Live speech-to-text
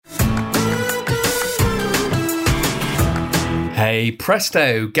Hey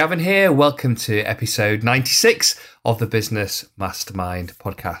presto, Gavin here. Welcome to episode 96 of the Business Mastermind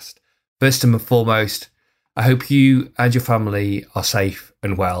podcast. First and foremost, I hope you and your family are safe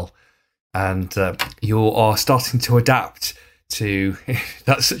and well, and you are starting to adapt to, if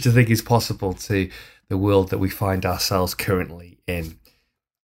that such a thing is possible, to the world that we find ourselves currently in.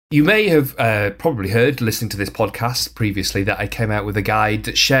 You may have probably heard, listening to this podcast previously, that I came out with a guide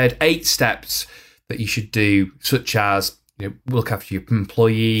that shared 8 steps that you should do, such as look after your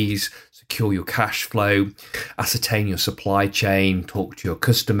employees, secure your cash flow, ascertain your supply chain, talk to your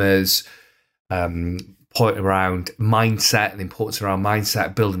customers, point around mindset and the importance around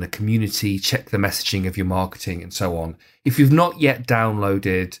mindset, building a community, check the messaging of your marketing, and so on. If you've not yet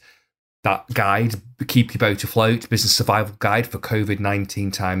downloaded that guide, Keep Your Boat Afloat, Business Survival Guide for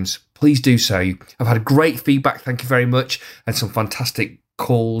COVID-19 times, please do so. I've had great feedback, thank you very much, and some fantastic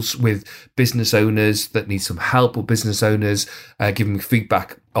calls with business owners that need some help, or business owners giving me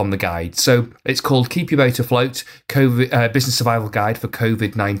feedback on the guide. So it's called Keep Your Boat Afloat, Business Survival Guide for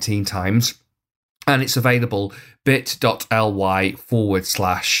COVID-19 times, and it's available bit.ly/keep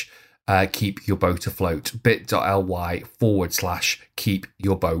your boat afloat, bit.ly/keep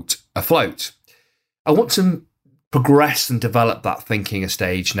your boat afloat. I want to progress and develop that thinking a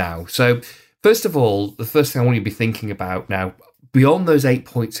stage now. So first of all, the first thing I want you to be thinking about now, beyond those 8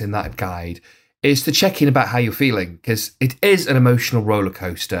 points in that guide, is to check in about how you're feeling, because it is an emotional roller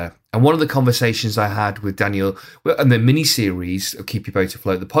coaster. And one of the conversations I had with Daniel and the mini-series of Keep Your Boat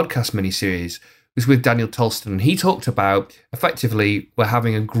Afloat, the podcast mini-series, was with Daniel Tolston. And he talked about, effectively, we're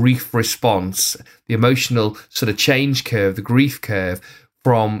having a grief response, the emotional sort of change curve, the grief curve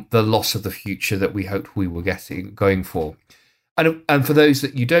from the loss of the future that we hoped we were going for. And for those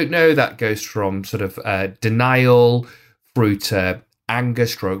that you don't know, that goes from sort of denial through to anger,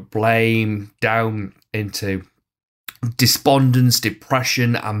 blame, down into despondence,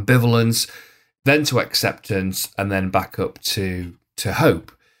 depression, ambivalence, then to acceptance, and then back up to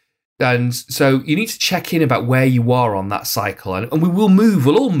hope. And so you need to check in about where you are on that cycle. And we'll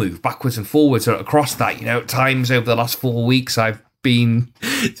all move backwards and forwards across that. At times over the last 4 weeks, I've been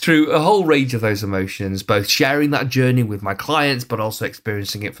through a whole range of those emotions, both sharing that journey with my clients, but also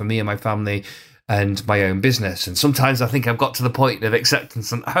experiencing it for me and my family and my own business. And sometimes I think I've got to the point of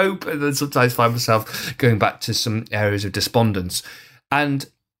acceptance and hope, and then sometimes find myself going back to some areas of despondence. And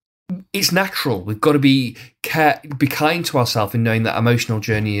it's natural. We've got to be kind to ourselves in knowing that emotional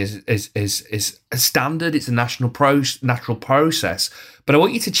journey is a standard. It's a natural process. But I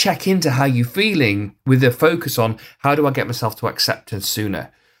want you to check into how you're feeling with a focus on, how do I get myself to acceptance sooner?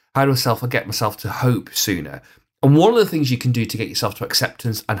 How do I get myself to hope sooner? And one of the things you can do to get yourself to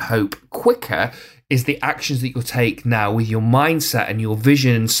acceptance and hope quicker is the actions that you'll take now with your mindset and your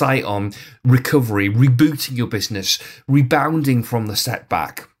vision and sight on recovery, rebooting your business, rebounding from the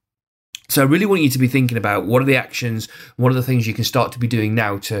setback. So I really want you to be thinking about, what are the actions, what are the things you can start to be doing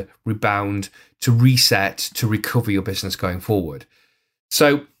now to rebound, to reset, to recover your business going forward.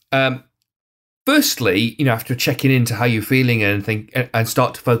 So firstly, after checking into how you're feeling and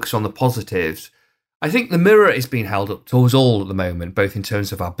start to focus on the positives, I think the mirror is being held up to us all at the moment, both in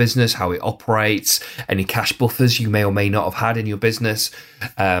terms of our business, how it operates, any cash buffers you may or may not have had in your business,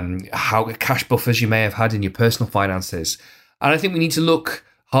 how cash buffers you may have had in your personal finances. And I think we need to look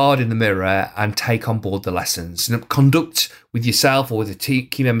hard in the mirror and take on board the lessons. And conduct with yourself or with the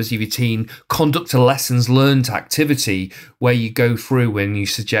key members of your team, conduct a lessons learned activity where you go through and you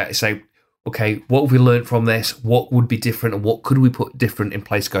say, okay, what have we learned from this? What would be different, and what could we put different in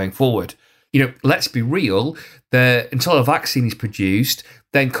place going forward? Let's be real, until a vaccine is produced,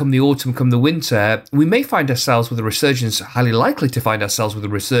 then come the autumn, come the winter, we may find ourselves with a resurgence, highly likely to find ourselves with a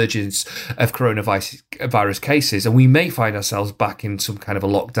resurgence of coronavirus cases, and we may find ourselves back in some kind of a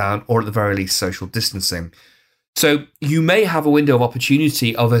lockdown, or at the very least social distancing. So you may have a window of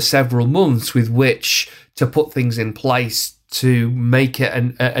opportunity of several months with which to put things in place to make it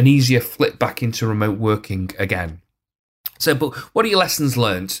an easier flip back into remote working again. So, but what are your lessons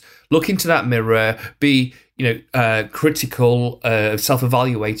learned? Look into that mirror, be, critical,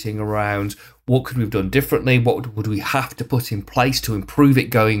 self-evaluating around what could we have done differently, what would we have to put in place to improve it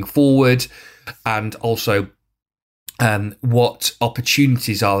going forward, and also what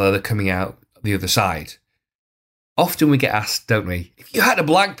opportunities are there that are coming out the other side. Often we get asked, don't we, if you had a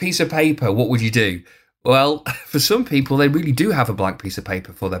blank piece of paper, what would you do? Well, for some people, they really do have a blank piece of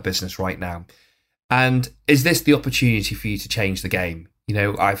paper for their business right now. And is this the opportunity for you to change the game?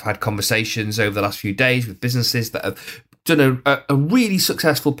 I've had conversations over the last few days with businesses that have done a really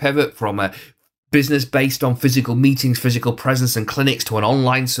successful pivot from a business based on physical meetings, physical presence and clinics to an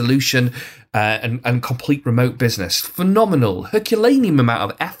online solution and complete remote business. Phenomenal, Herculaneum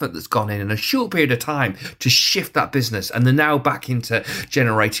amount of effort that's gone in a short period of time to shift that business. And they're now back into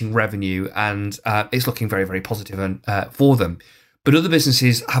generating revenue, and it's looking very, very positive for them. But other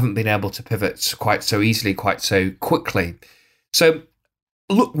businesses haven't been able to pivot quite so easily, quite so quickly. So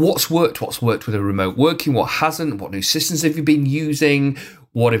look, what's worked with a remote working, what hasn't, what new systems have you been using,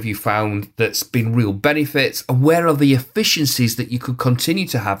 what have you found that's been real benefits, and where are the efficiencies that you could continue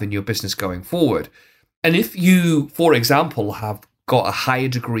to have in your business going forward? And if you, for example, have got a higher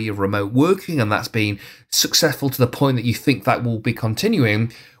degree of remote working and that's been successful to the point that you think that will be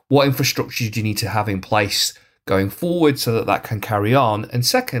continuing, what infrastructure do you need to have in place going forward so that that can carry on? And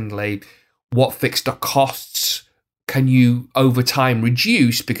secondly, what fixed costs can you over time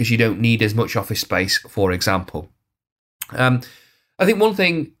reduce because you don't need as much office space, for example? I think one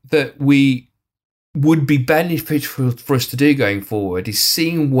thing that we would be beneficial for us to do going forward is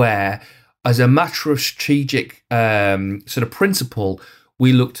seeing where, as a matter of strategic sort of principle,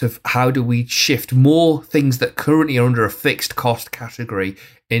 we looked at how do we shift more things that currently are under a fixed cost category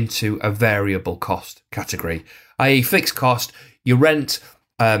into a variable cost category, i.e. fixed cost, your rent,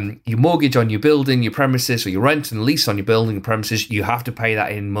 your mortgage on your building, your premises, or your rent and lease on your building and premises, you have to pay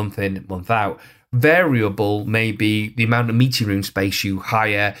that in, month out. Variable may be the amount of meeting room space you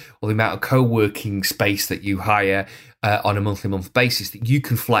hire or the amount of co-working space that you hire on a month basis that you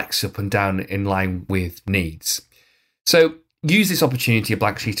can flex up and down in line with needs. So use this opportunity, a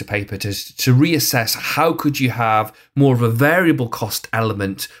blank sheet of paper, to reassess how could you have more of a variable cost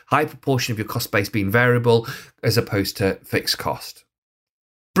element, high proportion of your cost base being variable as opposed to fixed cost.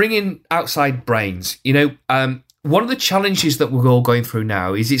 Bring in outside brains. One of the challenges that we're all going through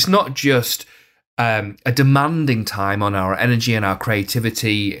now is it's not just a demanding time on our energy and our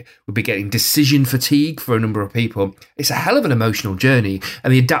creativity. We'll be getting decision fatigue for a number of people. It's a hell of an emotional journey,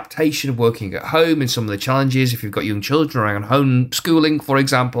 and the adaptation of working at home and some of the challenges, if you've got young children around homeschooling, for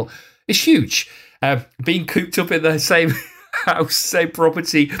example, is huge. Being cooped up in the same house, same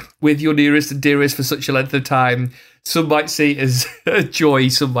property with your nearest and dearest for such a length of time, some might see it as a joy,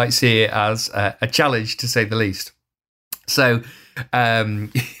 some might see it as a challenge, to say the least. So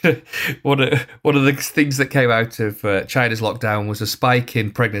one of the things that came out of China's lockdown was a spike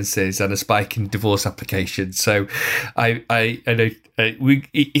in pregnancies and a spike in divorce applications. So I know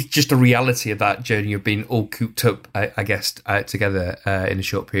it's just a reality of that journey of being all cooped up, I guess, together in a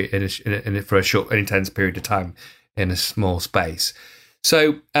short period, for a short and intense period of time in a small space.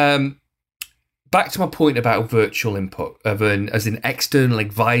 So back to my point about virtual input, as in external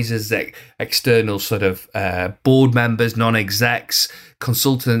advisors, external sort of board members, non-execs,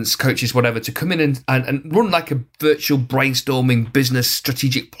 consultants, coaches, whatever, to come in and run like a virtual brainstorming, business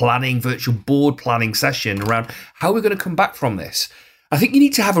strategic planning, virtual board planning session around how we're going to come back from this. I think you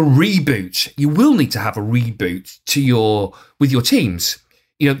need to have a reboot. You will need to have a reboot with your teams.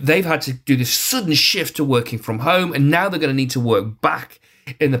 They've had to do this sudden shift to working from home, and now they're going to need to work back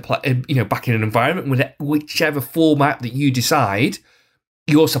in back in an environment with whichever format that you decide.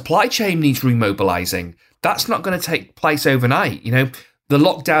 Your supply chain needs remobilizing. That's not going to take place overnight. The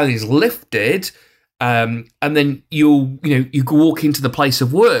lockdown is lifted, and then you walk into the place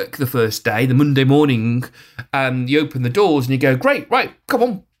of work the first day, the Monday morning, and you open the doors and you go, great, right, come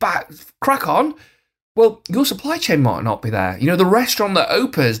on, back, crack on. Well, your supply chain might not be there. The restaurant that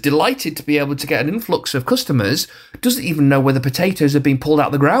opens, delighted to be able to get an influx of customers, doesn't even know whether potatoes have been pulled out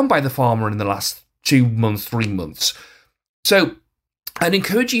of the ground by the farmer in the last 2 months, 3 months. So I'd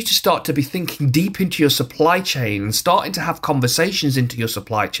encourage you to start to be thinking deep into your supply chain and starting to have conversations into your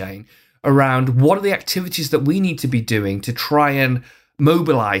supply chain around what are the activities that we need to be doing to try and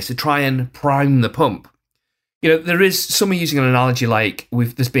mobilize, to try and prime the pump. There is someone using an analogy like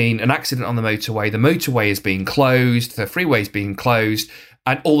there's been an accident on the motorway is being closed, the freeway is being closed,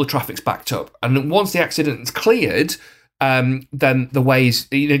 and all the traffic's backed up. And once the accident's cleared, then the ways,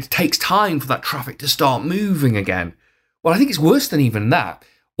 it takes time for that traffic to start moving again. Well, I think it's worse than even that.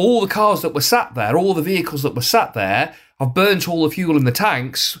 All the cars that were sat there, all the vehicles that were sat there, have burnt all the fuel in the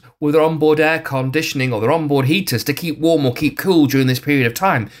tanks with their onboard air conditioning or their onboard heaters to keep warm or keep cool during this period of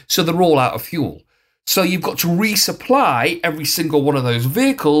time. So they're all out of fuel. So you've got to resupply every single one of those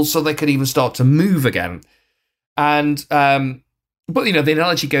vehicles so they can even start to move again. And but the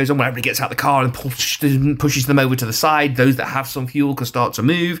analogy goes on when everybody gets out of the car and pushes them over to the side. Those that have some fuel can start to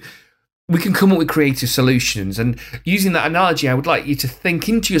move. We can come up with creative solutions. And using that analogy, I would like you to think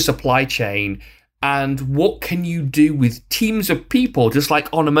into your supply chain And what can you do with teams of people, just like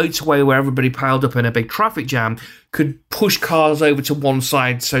on a motorway where everybody piled up in a big traffic jam, could push cars over to one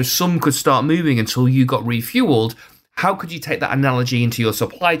side so some could start moving until you got refueled? How could you take that analogy into your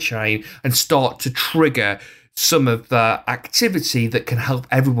supply chain and start to trigger some of the activity that can help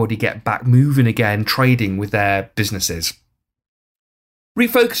everybody get back moving again, trading with their businesses?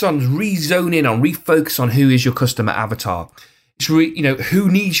 Refocus on, rezone in on, refocus on who is your customer avatar. It's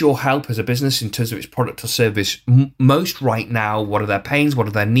who needs your help as a business in terms of its product or service most right now? What are their pains? What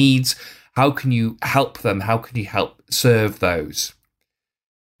are their needs? How can you help them? How can you help serve those?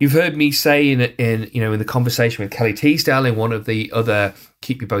 You've heard me say in the conversation with Kelly Teasdale in one of the other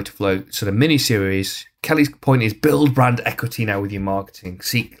Keep Your Boat Afloat sort of mini-series, Kelly's point is build brand equity now with your marketing.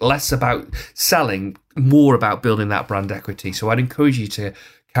 Seek less about selling, more about building that brand equity. So I'd encourage you to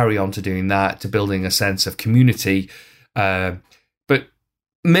carry on to doing that, to building a sense of community. But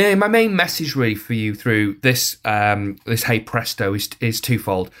my main message really for you through this Hey Presto is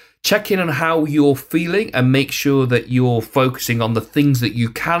twofold. Check in on how you're feeling and make sure that you're focusing on the things that you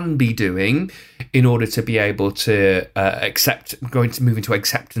can be doing in order to be able to move into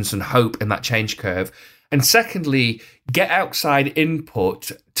acceptance and hope in that change curve. And secondly, get outside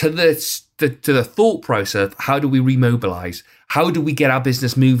input to the thought process. How do we remobilize? How do we get our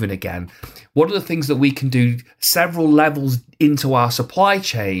business moving again? What are the things that we can do several levels into our supply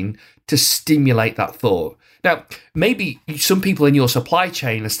chain to stimulate that thought? Now, maybe some people in your supply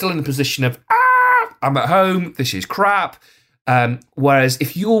chain are still in a position of, I'm at home, this is crap. Whereas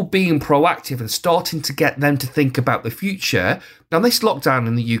if you're being proactive and starting to get them to think about the future, now this lockdown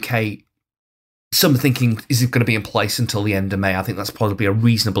in the UK, some thinking, is it going to be in place until the end of May? I think that's probably a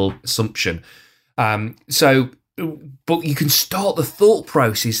reasonable assumption. But you can start the thought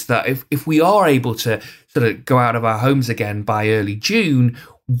process that if we are able to sort of go out of our homes again by early June,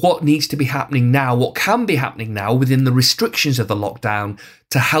 what needs to be happening now, what can be happening now within the restrictions of the lockdown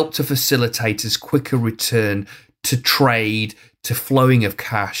to help to facilitate as quicker return to trade, to flowing of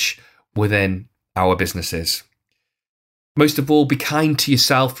cash within our businesses. Most of all, be kind to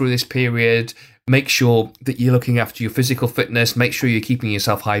yourself through this period. Make sure that you're looking after your physical fitness. Make sure you're keeping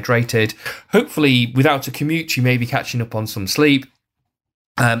yourself hydrated. Hopefully, without a commute, you may be catching up on some sleep.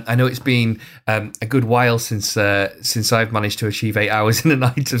 I know it's been a good while since I've managed to achieve 8 hours in a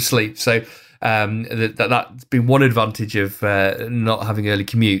night of sleep. So that's been one advantage of not having early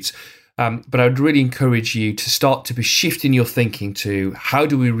commutes. But I would really encourage you to start to be shifting your thinking to how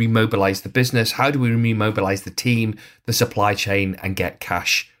do we remobilize the business? How do we remobilize the team, the supply chain, and get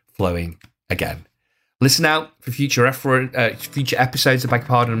cash flowing again? Listen out for future episodes, I beg your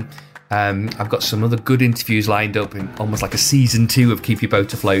pardon. I've got some other good interviews lined up in almost like a season 2 of Keep Your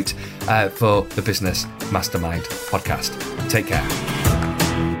Boat Afloat for the Business Mastermind podcast. Take care.